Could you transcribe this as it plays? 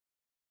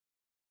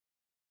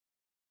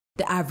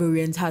The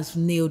Ivorians has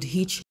nailed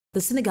the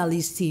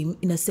Senegalese team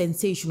in a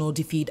sensational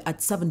defeat at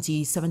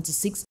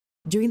 70-76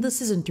 during the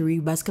Season 3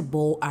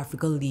 Basketball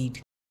Africa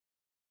League.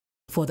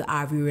 For the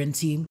Ivorian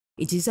team,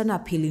 it is an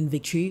appealing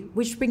victory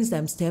which brings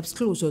them steps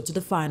closer to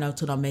the final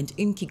tournament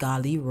in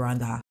Kigali,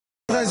 Rwanda.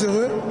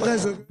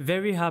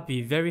 Very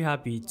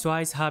happy,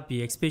 twice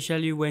happy,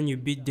 especially when you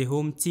beat the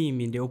home team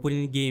in the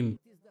opening game.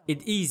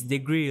 It is the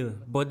grill,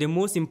 but the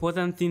most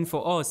important thing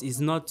for us is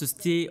not to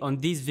stay on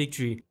this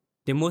victory.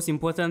 The most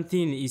important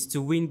thing is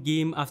to win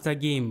game after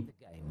game.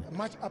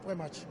 Match after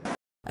match.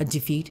 A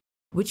defeat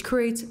which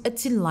creates a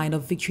thin line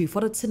of victory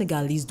for the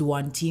Senegalese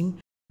Douanes team,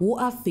 who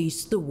are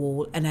faced the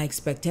wall and are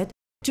expected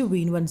to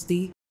win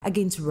Wednesday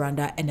against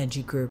Rwanda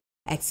Energy Group,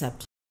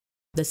 except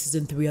the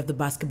Season 3 of the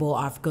Basketball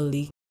Africa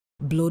League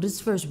blowed its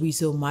first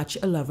whistle Match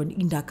 11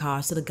 in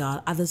Dakar,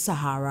 Senegal at the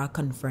Sahara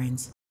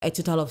Conference. A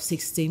total of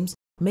 6 teams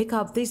make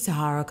up the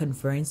Sahara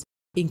Conference,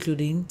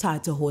 including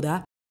title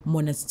holder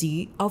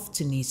Monastir of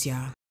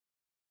Tunisia.